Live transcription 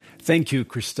Thank you,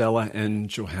 Christella and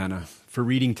Johanna, for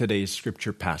reading today's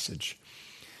scripture passage.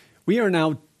 We are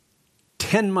now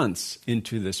 10 months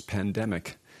into this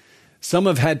pandemic. Some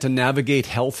have had to navigate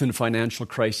health and financial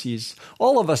crises.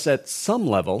 All of us at some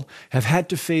level have had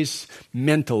to face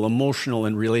mental, emotional,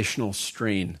 and relational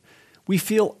strain. We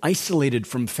feel isolated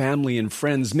from family and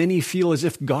friends. Many feel as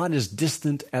if God is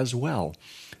distant as well.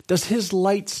 Does His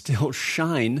light still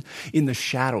shine in the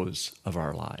shadows of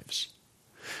our lives?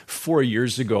 4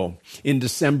 years ago, in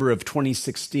December of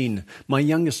 2016, my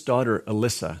youngest daughter,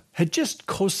 Alyssa, had just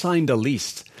co-signed a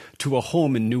lease to a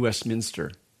home in New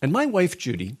Westminster, and my wife,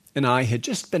 Judy, and I had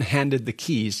just been handed the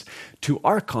keys to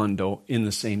our condo in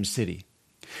the same city.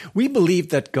 We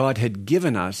believed that God had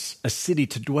given us a city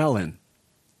to dwell in.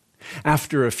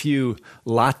 After a few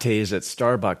lattes at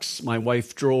Starbucks, my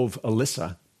wife drove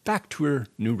Alyssa back to her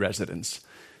new residence.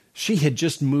 She had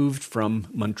just moved from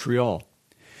Montreal.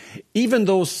 Even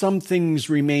though some things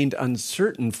remained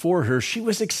uncertain for her, she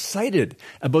was excited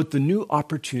about the new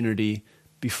opportunity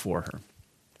before her.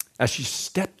 As she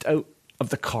stepped out of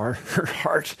the car, her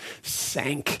heart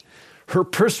sank. Her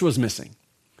purse was missing.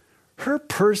 Her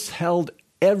purse held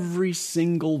every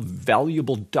single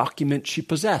valuable document she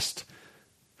possessed.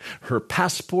 Her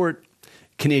passport,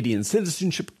 Canadian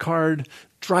citizenship card,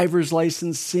 driver's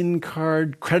license, SIN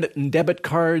card, credit and debit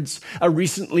cards, a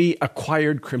recently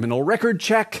acquired criminal record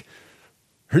check,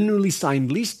 her newly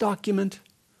signed lease document,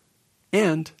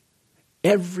 and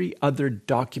every other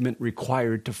document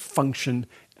required to function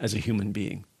as a human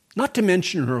being, not to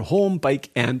mention her home, bike,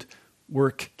 and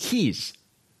work keys.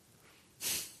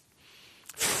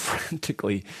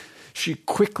 Frantically, she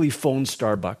quickly phoned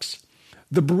Starbucks.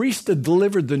 The barista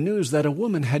delivered the news that a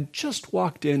woman had just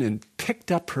walked in and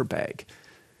picked up her bag.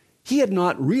 He had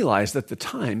not realized at the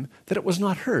time that it was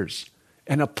not hers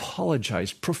and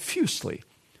apologized profusely.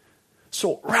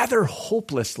 So rather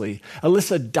hopelessly,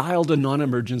 Alyssa dialed a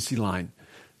non-emergency line.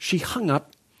 She hung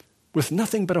up with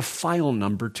nothing but a file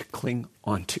number to cling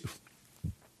onto.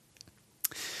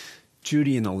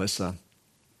 Judy and Alyssa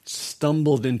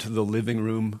stumbled into the living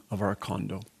room of our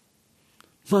condo.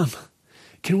 "Mom,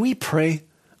 can we pray?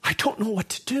 I don't know what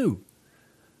to do."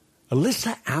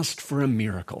 Alyssa asked for a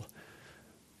miracle,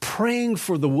 praying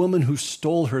for the woman who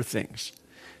stole her things,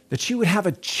 that she would have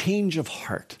a change of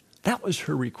heart. That was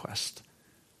her request,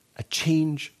 a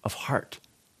change of heart.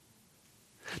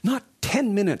 Not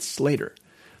 10 minutes later,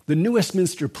 the New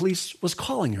Westminster Police was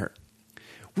calling her.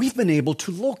 "We've been able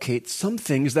to locate some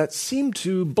things that seem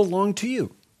to belong to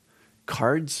you.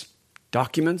 Cards,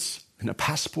 documents, and a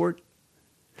passport.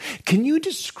 Can you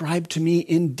describe to me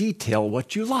in detail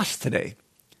what you lost today?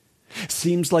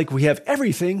 Seems like we have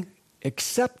everything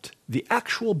except the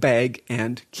actual bag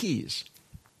and keys."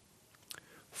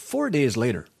 4 days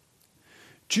later,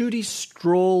 Judy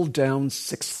strolled down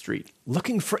 6th Street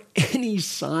looking for any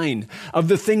sign of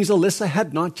the things Alyssa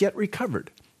had not yet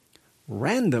recovered.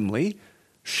 Randomly,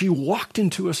 she walked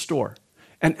into a store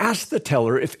and asked the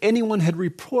teller if anyone had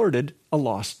reported a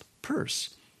lost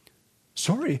purse.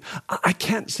 "Sorry, I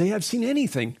can't say I've seen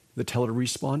anything," the teller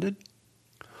responded.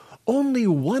 Only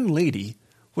one lady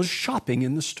was shopping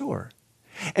in the store,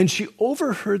 and she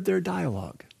overheard their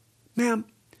dialogue. "Ma'am,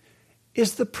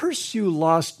 is the purse you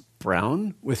lost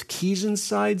brown with keys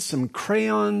inside, some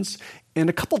crayons, and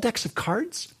a couple decks of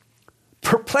cards?"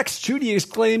 Perplexed, Judy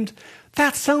exclaimed,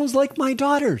 "That sounds like my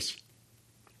daughter's."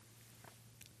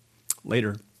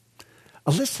 Later,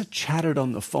 Alyssa chatted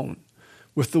on the phone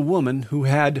with the woman who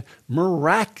had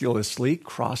miraculously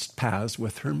crossed paths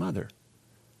with her mother.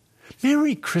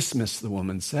 "Merry Christmas," the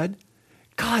woman said.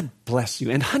 "God bless you.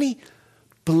 And honey,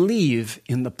 believe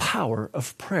in the power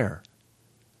of prayer."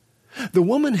 The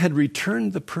woman had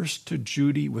returned the purse to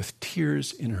Judy with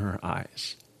tears in her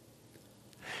eyes.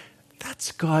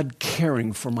 That's God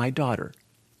caring for my daughter,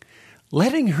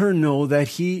 letting her know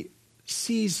that He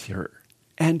sees her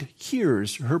and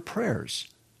hears her prayers.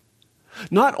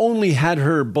 Not only had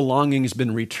her belongings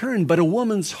been returned, but a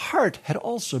woman's heart had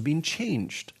also been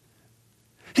changed.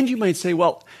 And you might say,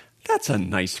 "Well, that's a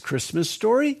nice Christmas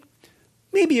story.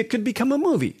 Maybe it could become a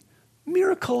movie.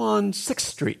 Miracle on 6th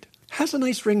Street. Has a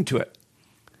nice ring to it."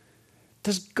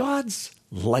 Does God's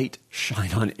light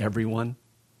shine on everyone?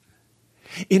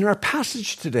 In our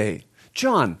passage today,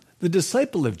 John, the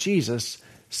disciple of Jesus,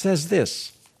 says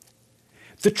this: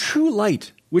 "The true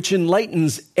light, which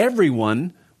enlightens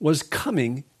everyone, was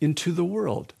coming into the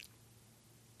world."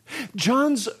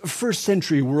 John's first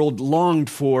century world longed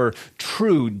for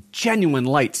true, genuine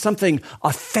light, something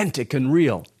authentic and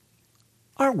real.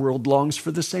 Our world longs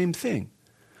for the same thing.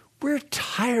 We're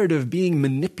tired of being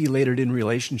manipulated in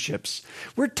relationships.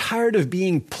 We're tired of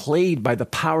being played by the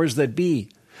powers that be.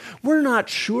 We're not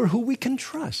sure who we can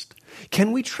trust.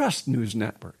 Can we trust news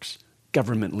networks,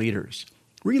 government leaders,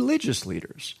 religious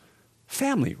leaders,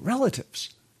 family, relatives?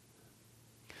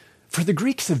 For the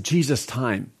Greeks of Jesus'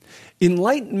 time,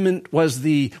 enlightenment was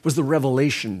the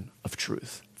revelation of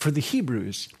truth. For the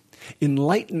Hebrews,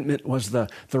 enlightenment was the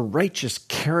righteous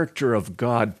character of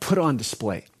God put on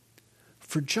display.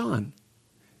 For John,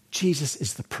 Jesus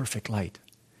is the perfect light.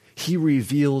 He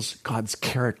reveals God's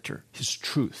character, his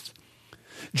truth.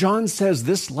 John says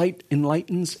this light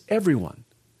enlightens everyone.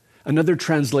 Another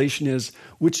translation is,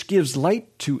 which gives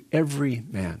light to every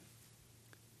man.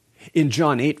 In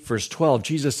John 8, verse 12,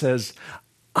 Jesus says,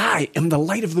 I am the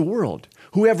light of the world.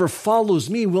 Whoever follows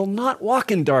me will not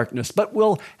walk in darkness, but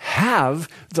will have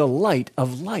the light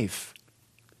of life.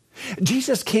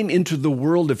 Jesus came into the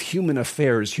world of human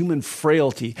affairs, human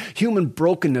frailty, human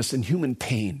brokenness, and human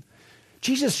pain.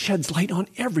 Jesus sheds light on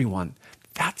everyone.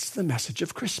 That's the message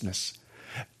of Christmas.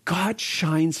 God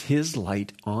shines his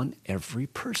light on every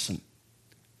person.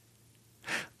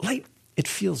 Light, it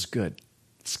feels good.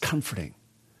 It's comforting,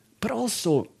 but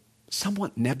also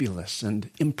somewhat nebulous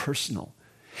and impersonal.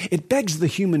 It begs the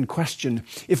human question,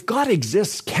 if God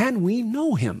exists, can we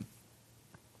know him?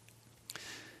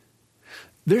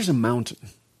 There's a mountain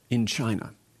in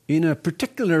China, in a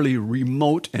particularly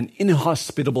remote and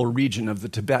inhospitable region of the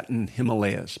Tibetan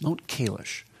Himalayas, Mount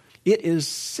Kailash. It is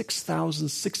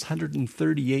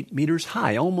 6,638 meters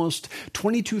high, almost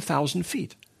 22,000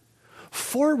 feet.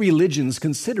 4 religions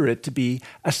consider it to be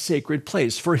a sacred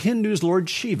place. For Hindus, Lord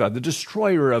Shiva, the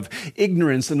destroyer of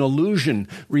ignorance and illusion,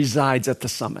 resides at the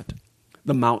summit.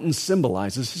 The mountain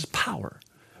symbolizes his power.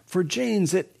 For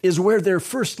Jains, it is where their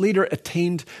first leader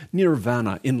attained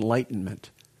nirvana, enlightenment.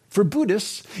 For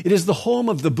Buddhists, it is the home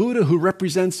of the Buddha who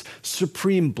represents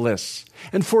supreme bliss.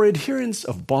 And for adherents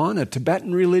of Bon, a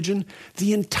Tibetan religion,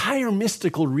 the entire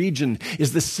mystical region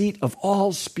is the seat of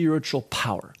all spiritual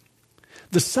power.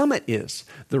 The summit is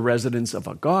the residence of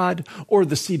a god, or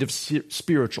the seat of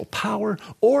spiritual power,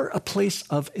 or a place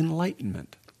of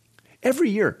enlightenment. Every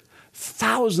year,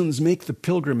 thousands make the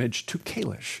pilgrimage to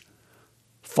Kailash,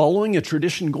 following a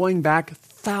tradition going back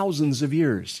thousands of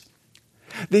years.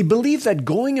 They believe that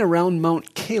going around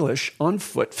Mount Kailash on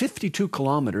foot, 52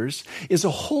 kilometers, is a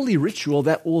holy ritual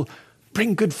that will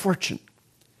bring good fortune.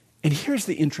 And here's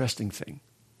the interesting thing.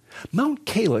 Mount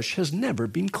Kailash has never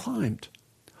been climbed.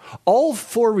 All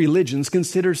 4 religions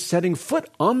consider setting foot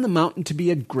on the mountain to be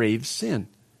a grave sin.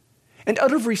 And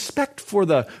out of respect for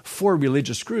the 4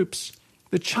 religious groups,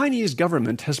 the Chinese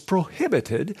government has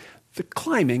prohibited the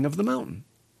climbing of the mountain.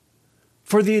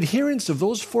 For the adherents of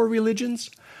those 4 religions,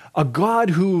 a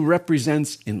God who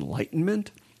represents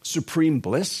enlightenment, supreme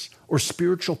bliss, or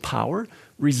spiritual power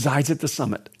resides at the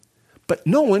summit. But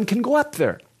no one can go up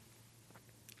there.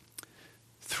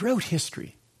 Throughout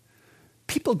history,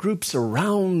 people groups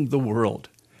around the world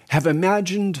have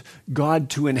imagined God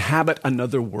to inhabit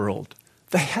another world,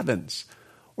 the heavens,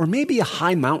 or maybe a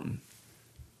high mountain.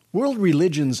 World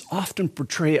religions often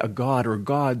portray a God or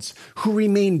gods who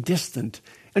remain distant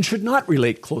and should not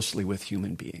relate closely with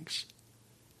human beings.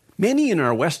 Many in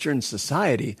our Western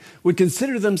society would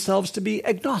consider themselves to be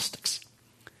agnostics.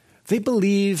 They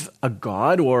believe a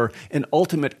God or an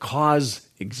ultimate cause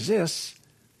exists,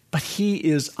 but he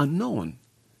is unknown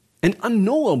and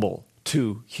unknowable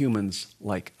to humans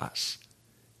like us.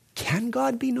 Can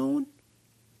God be known?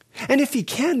 And if he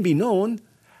can be known,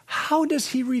 how does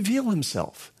he reveal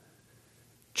himself?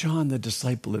 John, the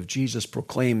disciple of Jesus,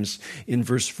 proclaims in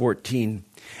verse 14,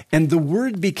 "And the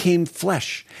Word became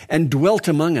flesh and dwelt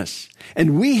among us,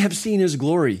 and we have seen his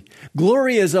glory.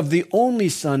 Glory as of the only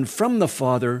Son from the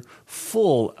Father,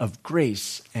 full of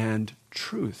grace and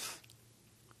truth."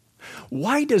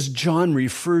 Why does John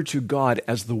refer to God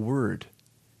as the Word?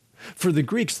 For the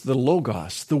Greeks, the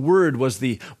Logos, the Word, was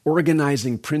the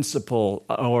organizing principle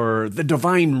or the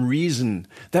divine reason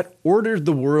that ordered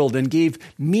the world and gave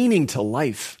meaning to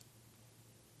life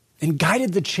and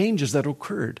guided the changes that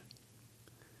occurred.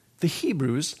 The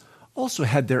Hebrews also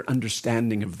had their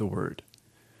understanding of the Word.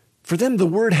 For them, the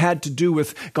Word had to do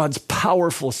with God's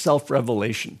powerful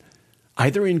self-revelation,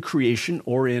 either in creation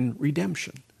or in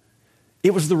redemption.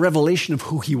 It was the revelation of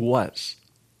who he was.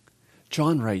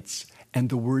 John writes, "And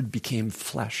the Word became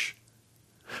flesh."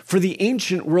 For the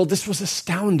ancient world, this was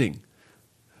astounding.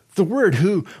 The Word,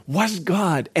 who was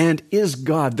God and is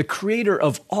God, the creator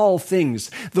of all things,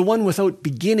 the one without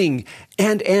beginning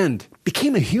and end,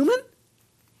 became a human?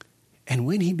 And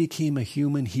when he became a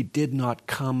human, he did not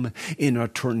come in a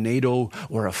tornado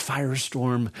or a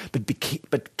firestorm,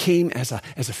 but came as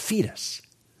a fetus,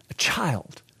 a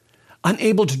child,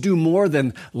 unable to do more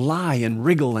than lie and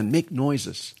wriggle and make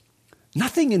noises.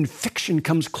 Nothing in fiction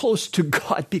comes close to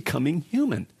God becoming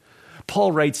human.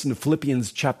 Paul writes in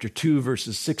Philippians chapter 2,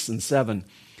 verses 6 and 7,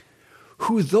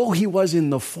 who, though he was in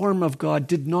the form of God,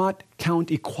 did not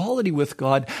count equality with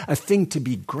God a thing to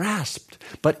be grasped,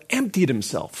 but emptied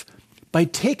himself by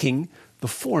taking the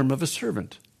form of a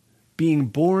servant, being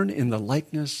born in the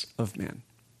likeness of men.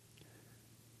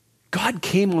 God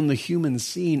came on the human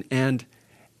scene and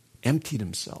emptied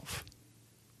himself.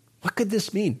 What could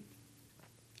this mean?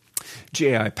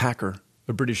 J.I. Packer,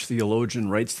 a British theologian,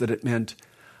 writes that it meant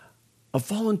a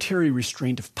voluntary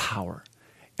restraint of power,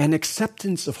 an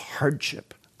acceptance of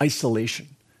hardship,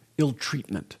 isolation, ill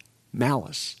treatment,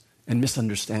 malice, and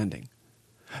misunderstanding.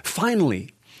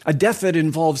 Finally, a death that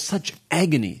involves such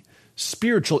agony,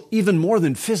 spiritual even more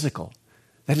than physical,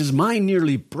 that his mind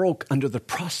nearly broke under the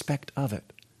prospect of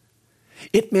it.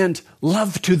 It meant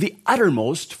love to the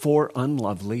uttermost for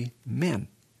unlovely men.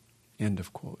 End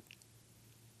of quote.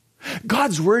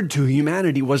 God's word to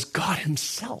humanity was God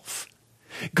himself.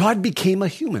 God became a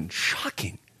human.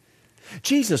 Shocking.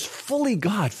 Jesus, fully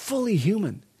God, fully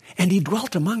human, and he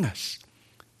dwelt among us.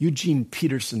 Eugene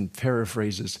Peterson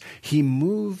paraphrases, he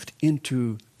moved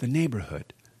into the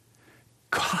neighborhood.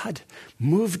 God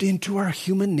moved into our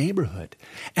human neighborhood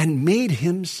and made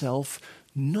himself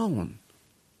known.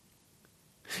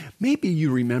 Maybe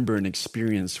you remember an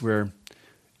experience where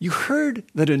you heard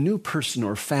that a new person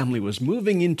or family was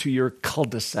moving into your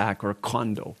cul-de-sac or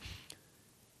condo.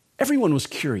 Everyone was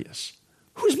curious.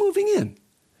 Who's moving in?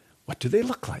 What do they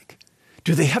look like?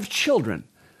 Do they have children?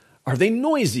 Are they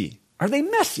noisy? Are they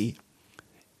messy?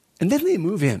 And then they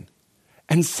move in.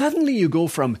 And suddenly you go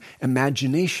from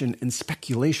imagination and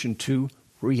speculation to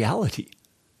reality.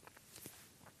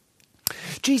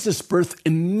 Jesus' birth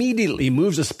immediately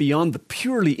moves us beyond the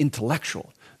purely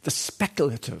intellectual, the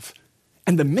speculative,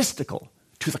 and the mystical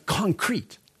to the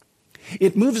concrete.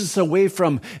 It moves us away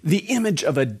from the image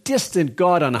of a distant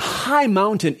God on a high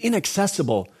mountain,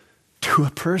 inaccessible, to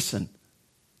a person.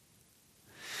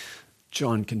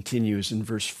 John continues in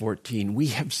verse 14, we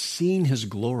have seen his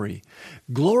glory,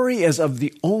 glory as of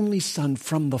the only Son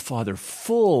from the Father,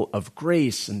 full of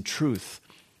grace and truth.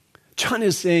 John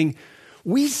is saying,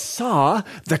 we saw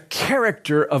the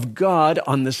character of God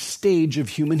on the stage of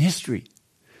human history.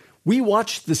 We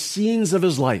watched the scenes of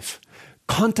his life,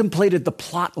 contemplated the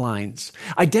plot lines,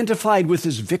 identified with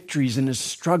his victories and his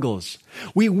struggles.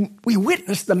 We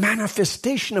witnessed the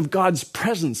manifestation of God's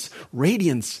presence,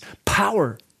 radiance,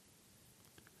 power,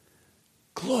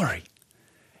 glory,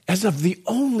 as of the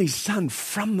only Son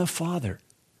from the Father.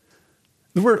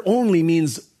 The word only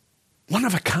means one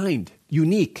of a kind,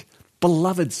 unique,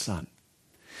 beloved Son.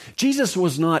 Jesus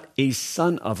was not a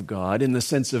son of God in the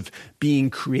sense of being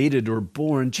created or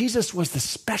born. Jesus was the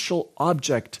special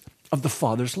object of the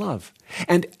Father's love.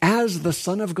 And as the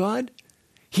Son of God,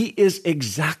 he is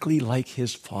exactly like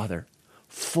his Father,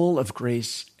 full of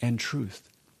grace and truth.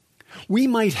 We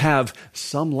might have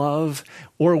some love,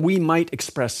 or we might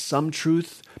express some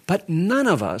truth, but none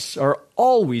of us are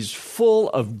always full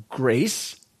of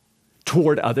grace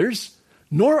toward others,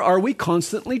 nor are we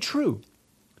constantly true.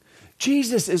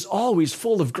 Jesus is always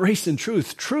full of grace and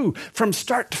truth, true from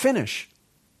start to finish.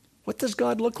 What does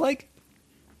God look like?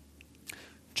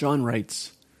 John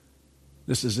writes,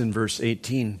 this is in verse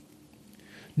 18,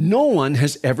 no one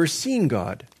has ever seen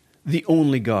God, the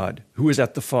only God who is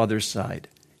at the Father's side.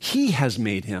 He has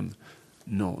made him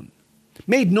known.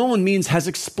 Made known means has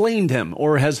explained him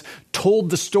or has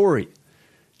told the story.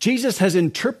 Jesus has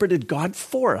interpreted God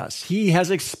for us. He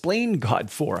has explained God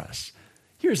for us.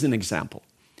 Here's an example.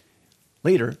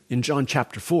 Later, in John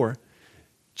chapter 4,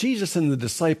 Jesus and the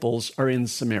disciples are in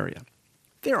Samaria.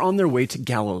 They're on their way to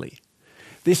Galilee.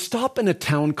 They stop in a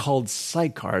town called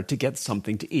Sychar to get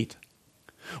something to eat.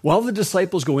 While the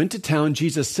disciples go into town,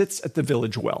 Jesus sits at the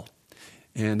village well.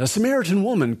 And a Samaritan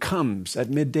woman comes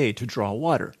at midday to draw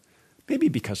water, maybe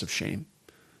because of shame.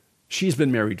 She's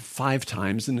been married 5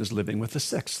 times and is living with a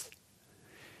 6th.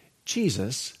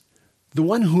 Jesus, the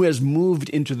one who has moved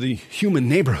into the human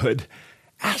neighborhood,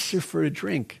 asks her for a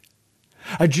drink.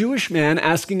 A Jewish man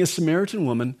asking a Samaritan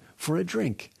woman for a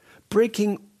drink,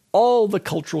 breaking all the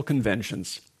cultural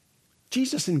conventions.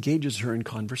 Jesus engages her in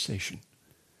conversation.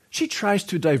 She tries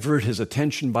to divert his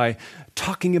attention by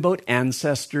talking about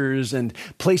ancestors and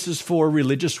places for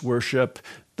religious worship,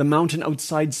 the mountain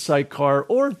outside Sychar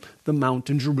or the mount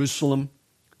in Jerusalem.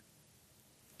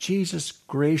 Jesus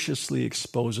graciously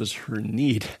exposes her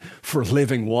need for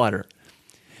living water.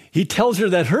 He tells her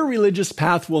that her religious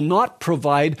path will not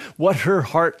provide what her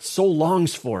heart so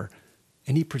longs for.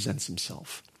 And he presents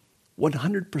himself.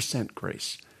 100%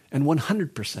 grace and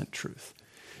 100% truth.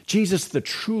 Jesus, the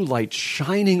true light,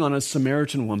 shining on a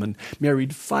Samaritan woman,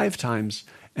 married 5 times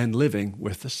and living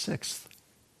with the 6th.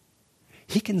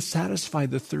 He can satisfy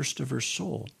the thirst of her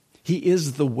soul. He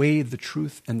is the way, the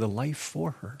truth, and the life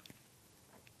for her.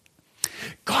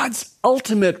 God's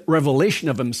ultimate revelation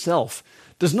of himself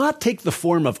does not take the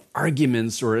form of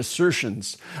arguments or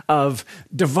assertions of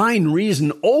divine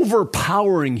reason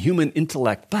overpowering human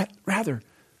intellect, but rather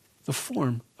the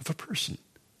form of a person.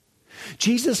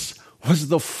 Jesus was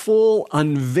the full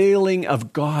unveiling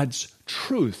of God's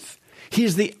truth. He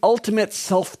is the ultimate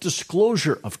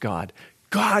self-disclosure of God,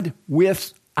 God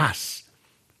with us.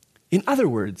 In other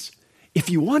words, if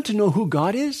you want to know who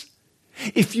God is,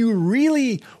 if you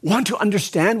really want to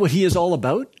understand what he is all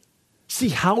about, see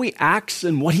how he acts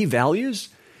and what he values,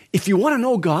 if you want to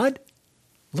know God,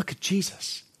 look at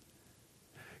Jesus.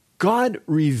 God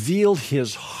revealed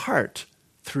his heart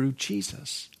through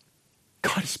Jesus.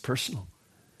 God is personal.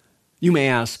 You may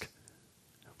ask,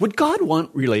 would God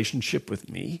want relationship with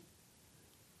me?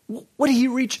 Would he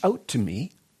reach out to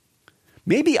me?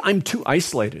 Maybe I'm too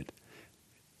isolated.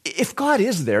 If God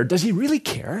is there, does he really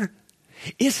care?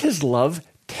 Is his love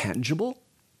tangible?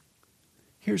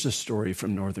 Here's a story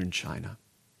from northern China.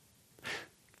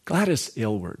 Gladys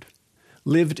Aylward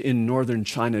lived in northern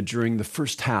China during the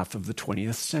first half of the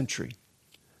 20th century.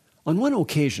 On one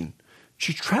occasion,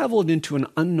 she traveled into an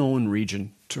unknown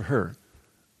region to her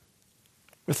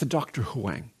with a Dr.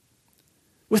 Huang,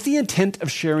 with the intent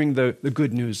of sharing the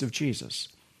good news of Jesus.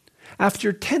 After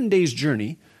a 10 days'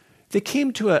 journey, they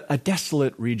came to a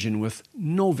desolate region with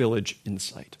no village in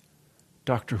sight.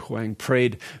 Dr. Huang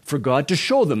prayed for God to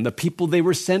show them the people they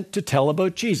were sent to tell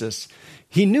about Jesus.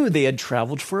 He knew they had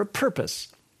traveled for a purpose.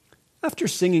 After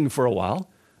singing for a while,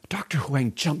 Dr.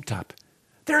 Huang jumped up.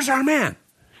 "There's our man!"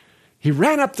 He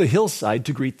ran up the hillside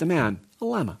to greet the man, a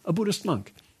Lama, a Buddhist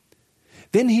monk.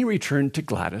 Then he returned to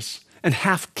Gladys and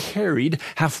half carried,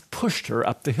 half pushed her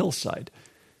up the hillside.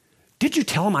 "Did you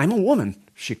tell him I'm a woman?"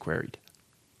 she queried.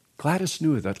 Gladys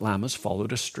knew that Lamas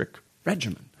followed a strict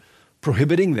regimen,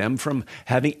 prohibiting them from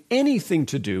having anything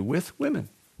to do with women.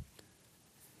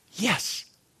 "Yes,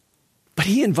 but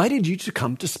he invited you to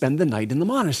come to spend the night in the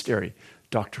monastery,"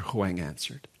 Dr. Huang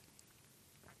answered.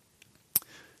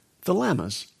 The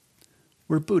Lamas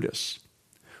were Buddhists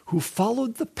who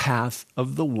followed the path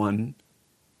of the one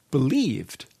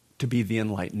believed to be the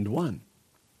enlightened one.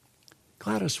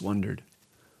 Gladys wondered,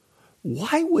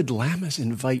 why would Lamas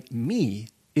invite me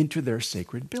into their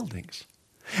sacred buildings?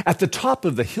 At the top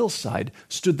of the hillside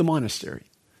stood the monastery,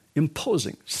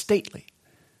 imposing, stately.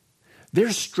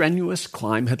 Their strenuous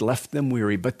climb had left them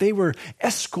weary, but they were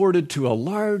escorted to a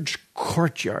large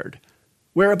courtyard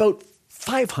where about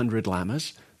 500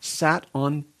 Lamas sat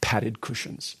on padded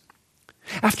cushions.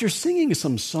 After singing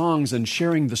some songs and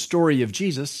sharing the story of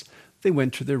Jesus, they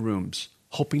went to their rooms,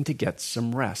 hoping to get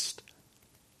some rest.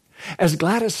 As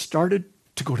Gladys started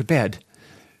to go to bed,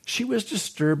 she was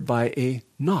disturbed by a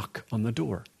knock on the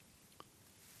door.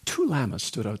 2 Lamas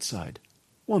stood outside.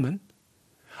 "Woman,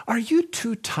 are you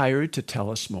too tired to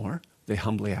tell us more?" they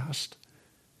humbly asked.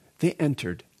 They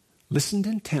entered, listened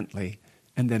intently,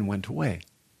 and then went away.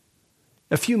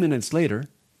 A few minutes later,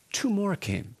 2 more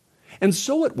came, and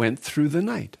so it went through the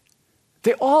night.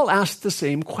 They all asked the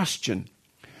same question.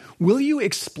 "Will you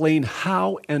explain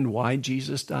how and why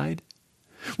Jesus died?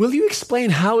 Will you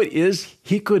explain how it is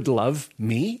he could love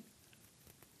me?"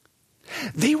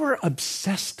 They were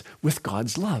obsessed with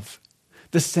God's love,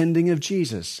 the sending of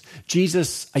Jesus,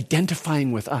 Jesus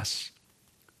identifying with us.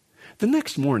 The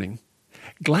next morning,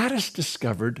 Gladys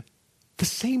discovered the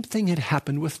same thing had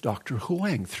happened with Dr.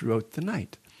 Huang throughout the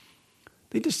night.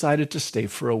 They decided to stay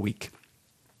for a week.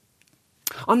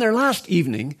 On their last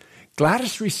evening,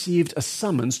 Gladys received a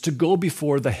summons to go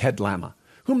before the head Lama,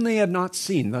 whom they had not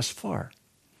seen thus far.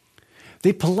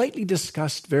 They politely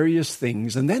discussed various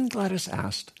things, and then Gladys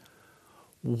asked,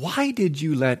 "Why did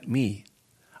you let me,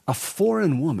 a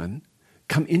foreign woman,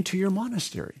 come into your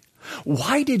monastery?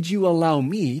 Why did you allow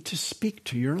me to speak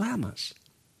to your Lamas?"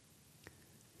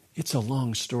 "It's a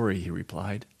long story," he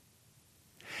replied.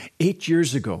 8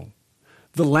 years ago,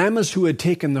 the Lamas who had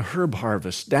taken the herb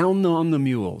harvest down on the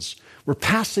mules were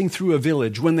passing through a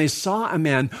village when they saw a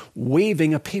man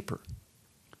waving a paper.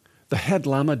 The head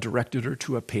Lama directed her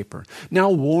to a paper, now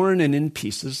worn and in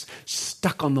pieces,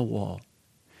 stuck on the wall.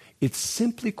 It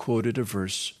simply quoted a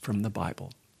verse from the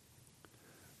Bible.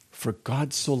 "For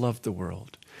God so loved the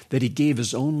world that he gave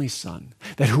his only Son,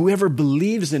 that whoever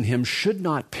believes in him should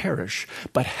not perish,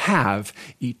 but have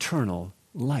eternal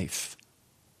life."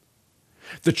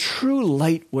 The true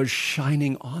light was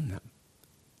shining on them.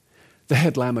 The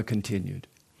head Lama continued,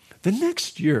 "The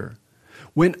next year,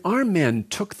 When our men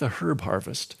took the herb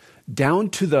harvest down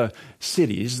to the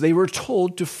cities, they were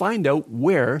told to find out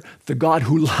where the God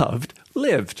who loved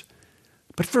lived.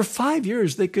 But for 5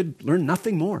 years, they could learn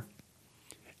nothing more.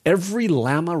 Every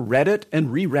lama read it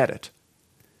and reread it.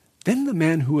 Then the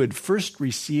man who had first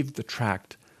received the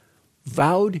tract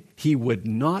vowed he would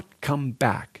not come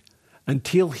back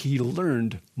until he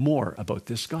learned more about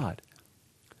this God.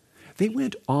 They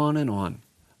went on and on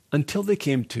until they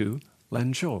came to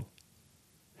Lanzhou.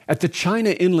 At the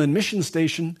China Inland Mission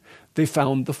Station, they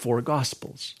found the 4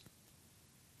 Gospels.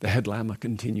 The head lama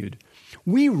continued,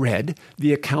 "We read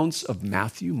the accounts of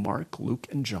Matthew, Mark, Luke,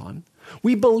 and John.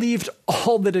 We believed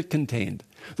all that it contained,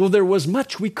 though there was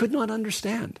much we could not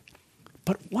understand.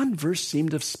 But one verse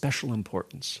seemed of special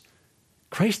importance.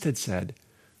 Christ had said,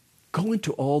 'Go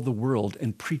into all the world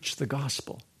and preach the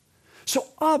gospel.' So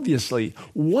obviously,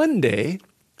 one day,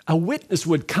 a witness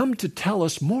would come to tell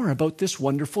us more about this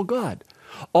wonderful God.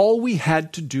 All we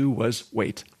had to do was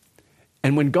wait.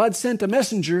 And when God sent a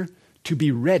messenger, to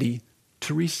be ready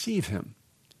to receive him.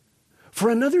 For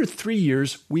another 3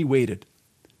 years, we waited.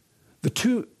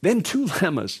 Then two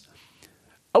lamas,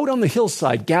 out on the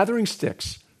hillside gathering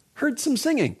sticks, heard some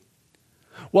singing.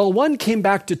 While one came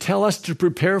back to tell us to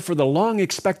prepare for the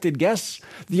long-expected guests,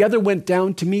 the other went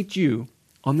down to meet you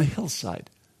on the hillside."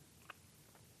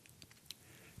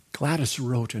 Gladys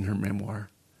wrote in her memoir,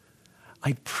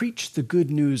 "I preached the good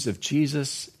news of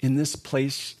Jesus in this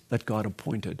place that God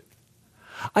appointed.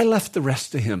 I left the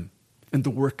rest to him and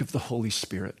the work of the Holy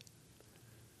Spirit.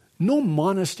 No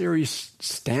monastery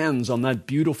stands on that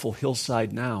beautiful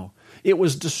hillside now. It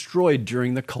was destroyed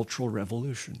during the Cultural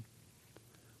Revolution.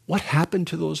 What happened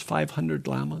to those 500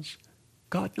 lamas?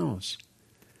 God knows.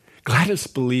 Gladys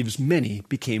believes many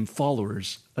became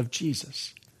followers of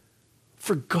Jesus.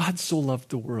 For God so loved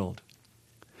the world.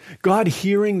 God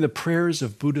hearing the prayers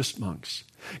of Buddhist monks.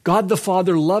 God the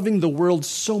Father loving the world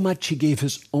so much he gave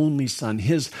his only Son,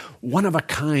 his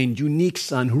one-of-a-kind, unique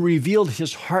Son, who revealed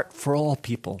his heart for all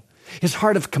people, his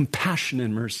heart of compassion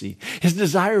and mercy, his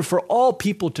desire for all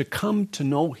people to come to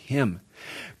know him.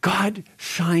 God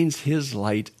shines his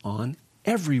light on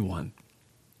everyone.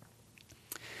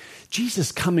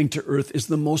 Jesus coming to earth is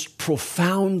the most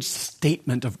profound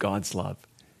statement of God's love.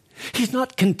 He's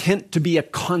not content to be a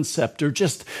concept or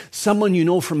just someone you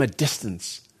know from a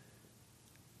distance.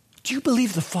 Do you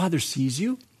believe the Father sees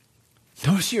you,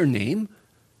 knows your name,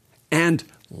 and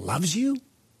loves you?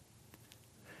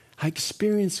 I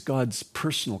experienced God's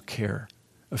personal care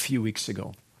a few weeks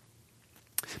ago.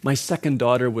 My second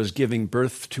daughter was giving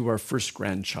birth to our first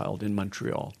grandchild in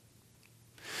Montreal.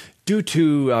 Due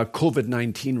to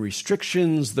COVID-19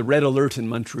 restrictions, the red alert in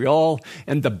Montreal,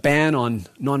 and the ban on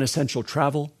non-essential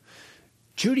travel,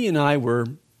 Judy and I were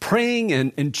praying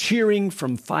and cheering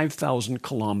from 5,000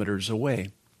 kilometers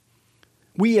away.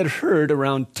 We had heard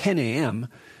around 10 a.m.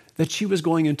 that she was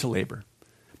going into labor,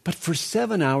 but for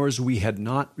 7 hours we had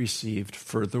not received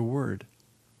further word.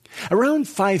 Around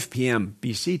 5 p.m.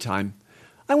 BC time,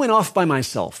 I went off by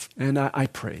myself and I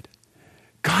prayed.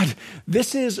 God,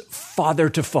 this is father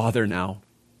to father now.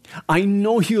 I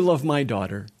know you love my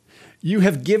daughter. You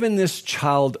have given this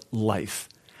child life.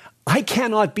 I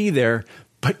cannot be there,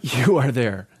 but you are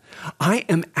there. I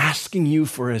am asking you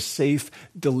for a safe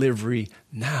delivery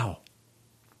now.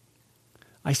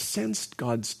 I sensed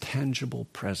God's tangible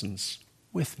presence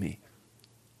with me.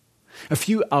 A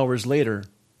few hours later,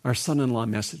 our son-in-law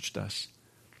messaged us.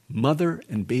 Mother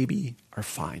and baby are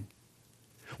fine.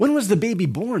 When was the baby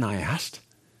born, I asked.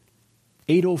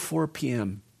 8:04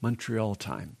 p.m. Montreal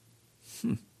time.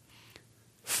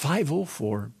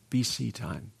 5:04 BC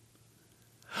time.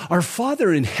 Our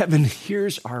Father in heaven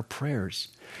hears our prayers.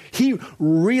 He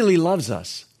really loves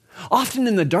us. Often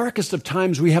in the darkest of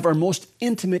times, we have our most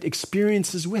intimate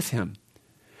experiences with him.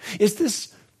 Is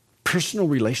this personal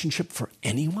relationship for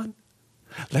anyone?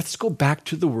 Let's go back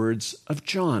to the words of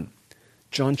John.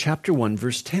 John chapter 1,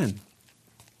 verse 10.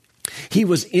 He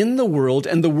was in the world,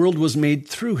 and the world was made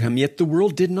through him, yet the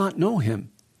world did not know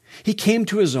him. He came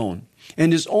to his own,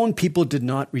 and his own people did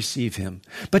not receive him.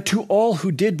 But to all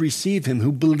who did receive him,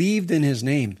 who believed in his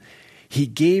name, he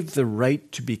gave the right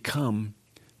to become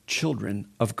children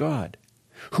of God,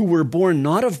 who were born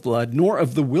not of blood, nor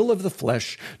of the will of the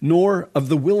flesh, nor of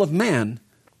the will of man,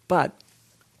 but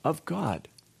of God.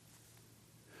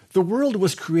 The world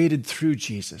was created through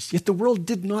Jesus, yet the world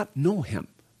did not know him.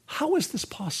 How is this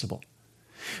possible?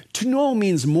 To know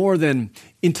means more than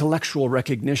intellectual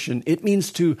recognition. It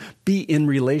means to be in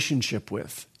relationship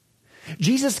with.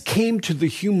 Jesus came to the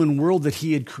human world that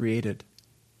he had created.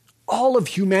 All of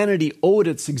humanity owed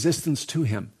its existence to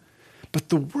him, but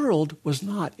the world was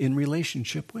not in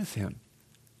relationship with him.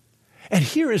 And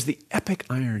here is the epic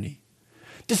irony.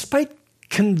 Despite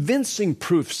convincing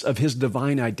proofs of his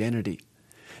divine identity,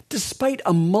 despite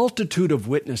a multitude of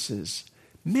witnesses,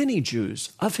 many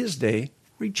Jews of his day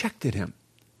rejected him.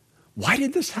 Why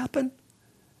did this happen?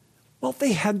 Well,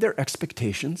 they had their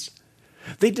expectations.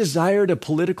 They desired a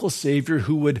political savior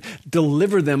who would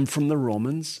deliver them from the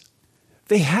Romans.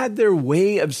 They had their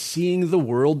way of seeing the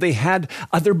world. They had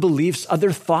other beliefs,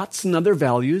 other thoughts, and other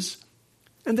values,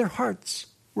 and their hearts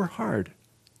were hard.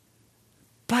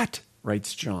 But,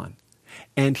 writes John,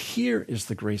 and here is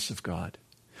the grace of God.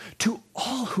 To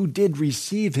all who did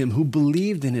receive him, who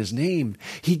believed in his name,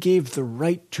 he gave the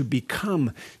right to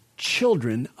become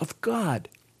children of God.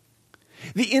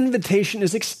 The invitation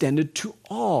is extended to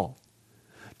all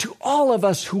of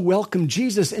us who welcome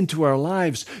Jesus into our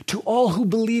lives, to all who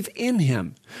believe in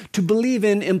him. To believe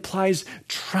in implies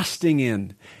trusting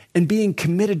in and being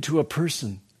committed to a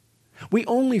person. We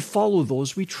only follow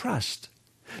those we trust.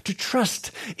 To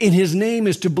trust in his name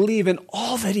is to believe in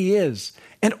all that he is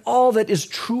and all that is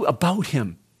true about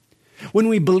him. When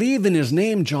we believe in his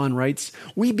name, John writes,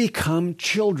 we become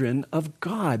children of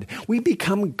God. We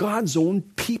become God's own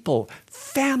people,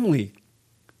 family.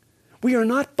 We are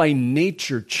not by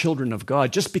nature children of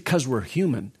God just because we're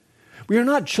human. We are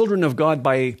not children of God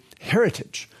by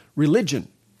heritage, religion,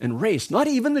 and race, not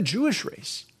even the Jewish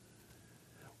race.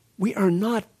 We are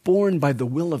not born by the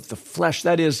will of the flesh.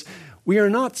 That is, we are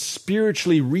not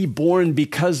spiritually reborn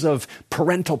because of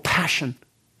parental passion.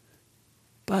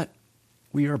 But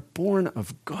we are born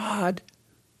of God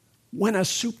when a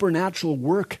supernatural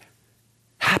work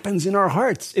happens in our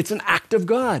hearts. It's an act of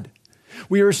God.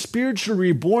 We are spiritually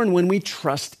reborn when we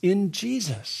trust in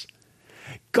Jesus.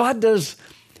 God does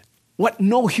what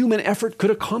no human effort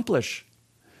could accomplish.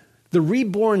 The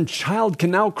reborn child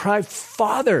can now cry,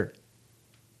 Father.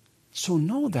 So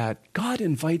know that God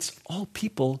invites all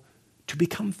people to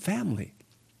become family.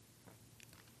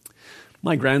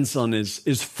 My grandson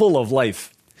is full of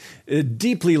life.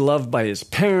 Deeply loved by his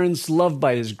parents, loved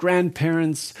by his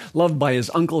grandparents, loved by his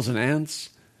uncles and aunts.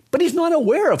 But he's not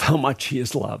aware of how much he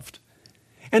is loved.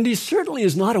 And he certainly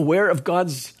is not aware of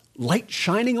God's light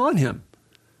shining on him.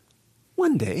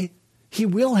 One day, he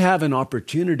will have an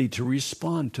opportunity to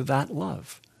respond to that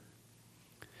love.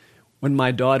 When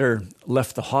my daughter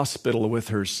left the hospital with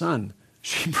her son,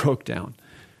 she broke down.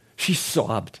 She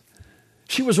sobbed.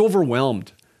 She was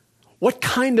overwhelmed. What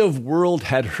kind of world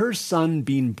had her son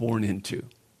been born into?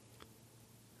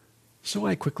 So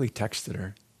I quickly texted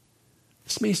her.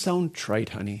 This may sound trite,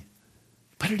 honey,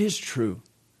 but it is true.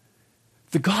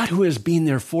 The God who has been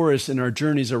there for us in our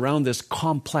journeys around this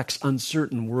complex,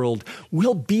 uncertain world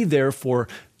will be there for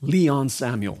Leon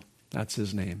Samuel. That's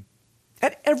his name.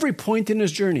 At every point in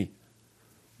his journey,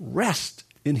 rest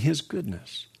in his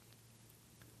goodness.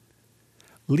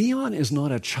 Leon is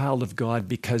not a child of God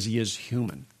because he is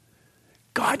human.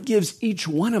 God gives each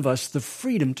one of us the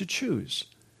freedom to choose.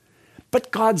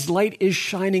 But God's light is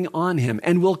shining on him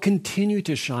and will continue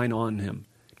to shine on him,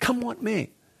 come what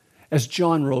may. As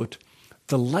John wrote,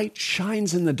 the light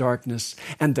shines in the darkness,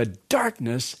 and the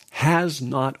darkness has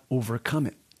not overcome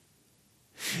it.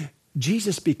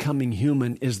 Jesus becoming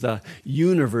human is the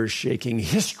universe-shaking,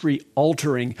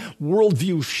 history-altering,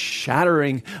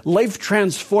 worldview-shattering,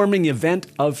 life-transforming event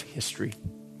of history.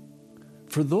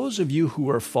 For those of you who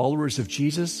are followers of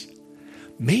Jesus,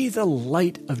 may the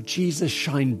light of Jesus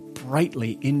shine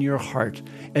brightly in your heart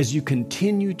as you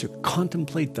continue to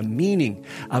contemplate the meaning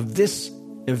of this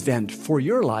event for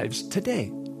your lives today.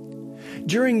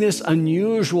 During this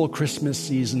unusual Christmas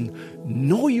season,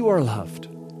 know you are loved.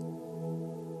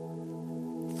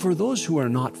 For those who are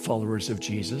not followers of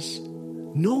Jesus,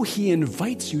 know he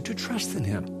invites you to trust in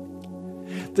him.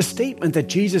 The statement that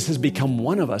Jesus has become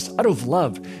one of us out of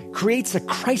love creates a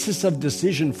crisis of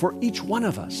decision for each one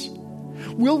of us.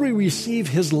 Will we receive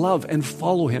his love and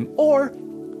follow him, or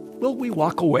will we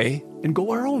walk away and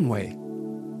go our own way?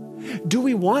 Do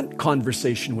we want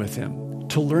conversation with him,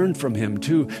 to learn from him,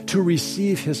 to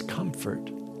receive his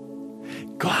comfort?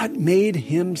 God made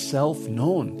himself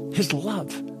known, his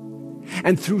love.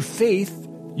 And through faith,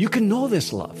 you can know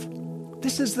this love.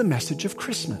 This is the message of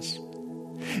Christmas.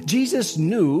 Jesus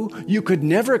knew you could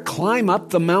never climb up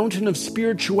the mountain of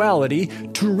spirituality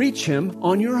to reach him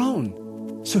on your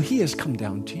own. So he has come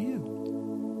down to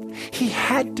you. He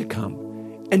had to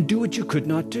come and do what you could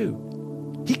not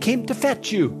do. He came to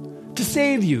fetch you, to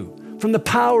save you from the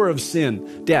power of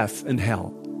sin, death, and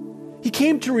hell. He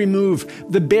came to remove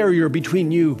the barrier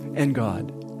between you and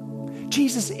God.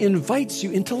 Jesus invites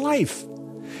you into life.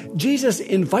 Jesus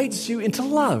invites you into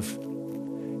love.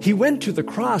 He went to the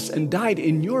cross and died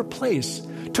in your place,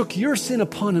 took your sin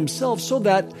upon himself so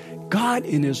that God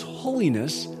in his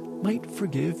holiness might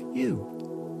forgive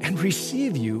you and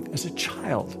receive you as a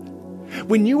child.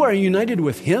 When you are united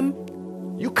with him,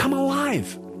 you come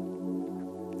alive.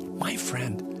 My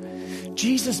friend,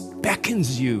 Jesus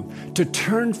beckons you to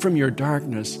turn from your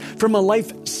darkness, from a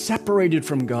life separated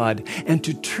from God, and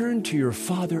to turn to your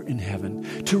Father in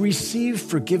heaven, to receive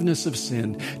forgiveness of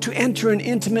sin, to enter an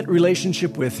intimate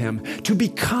relationship with him, to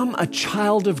become a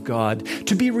child of God,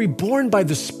 to be reborn by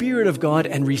the Spirit of God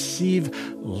and receive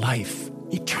life,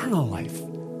 eternal life,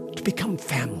 to become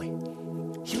family.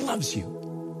 He loves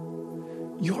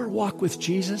you. Your walk with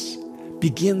Jesus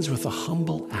begins with a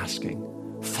humble asking,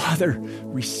 Father,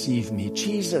 receive me.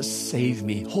 Jesus, save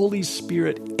me. Holy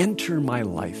Spirit, enter my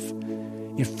life.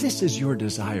 If this is your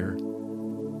desire,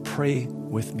 pray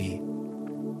with me.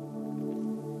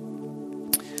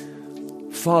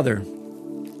 Father,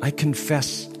 I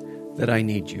confess that I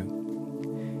need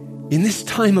you. In this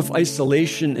time of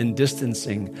isolation and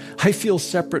distancing, I feel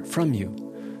separate from you,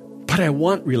 but I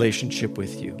want relationship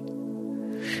with you.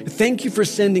 Thank you for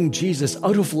sending Jesus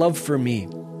out of love for me,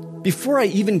 before I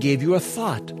even gave you a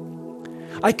thought.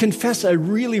 I confess I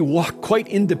really walk quite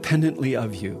independently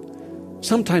of you.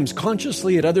 Sometimes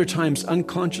consciously, at other times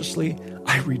unconsciously,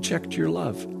 I reject your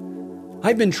love.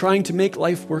 I've been trying to make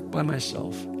life work by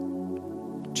myself.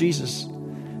 Jesus,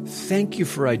 thank you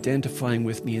for identifying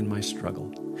with me in my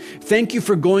struggle. Thank you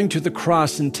for going to the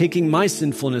cross and taking my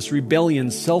sinfulness, rebellion,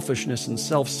 selfishness, and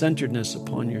self-centeredness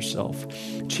upon yourself.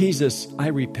 Jesus, I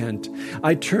repent.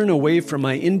 I turn away from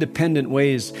my independent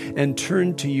ways and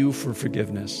turn to you for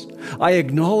forgiveness. I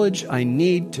acknowledge I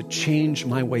need to change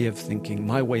my way of thinking,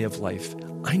 my way of life.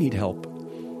 I need help.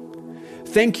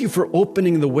 Thank you for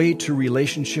opening the way to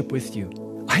relationship with you.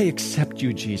 I accept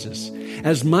you, Jesus,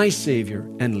 as my Savior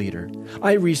and leader.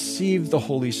 I receive the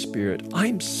Holy Spirit.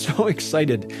 I'm so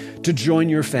excited to join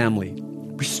your family.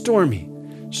 Restore me,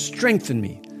 strengthen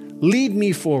me, lead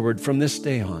me forward from this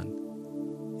day on.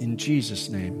 In Jesus'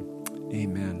 name,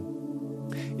 amen.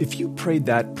 If you prayed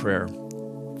that prayer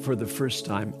for the first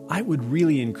time, I would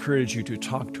really encourage you to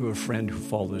talk to a friend who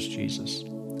follows Jesus.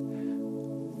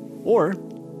 Or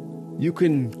you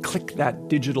can click that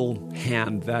digital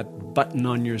hand, that button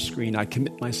on your screen, I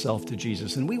commit myself to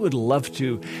Jesus. And we would love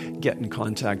to get in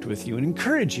contact with you and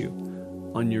encourage you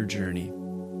on your journey.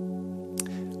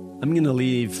 I'm going to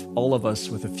leave all of us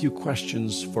with a few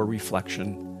questions for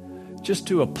reflection, just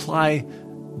to apply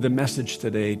the message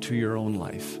today to your own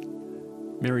life.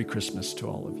 Merry Christmas to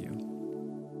all of you.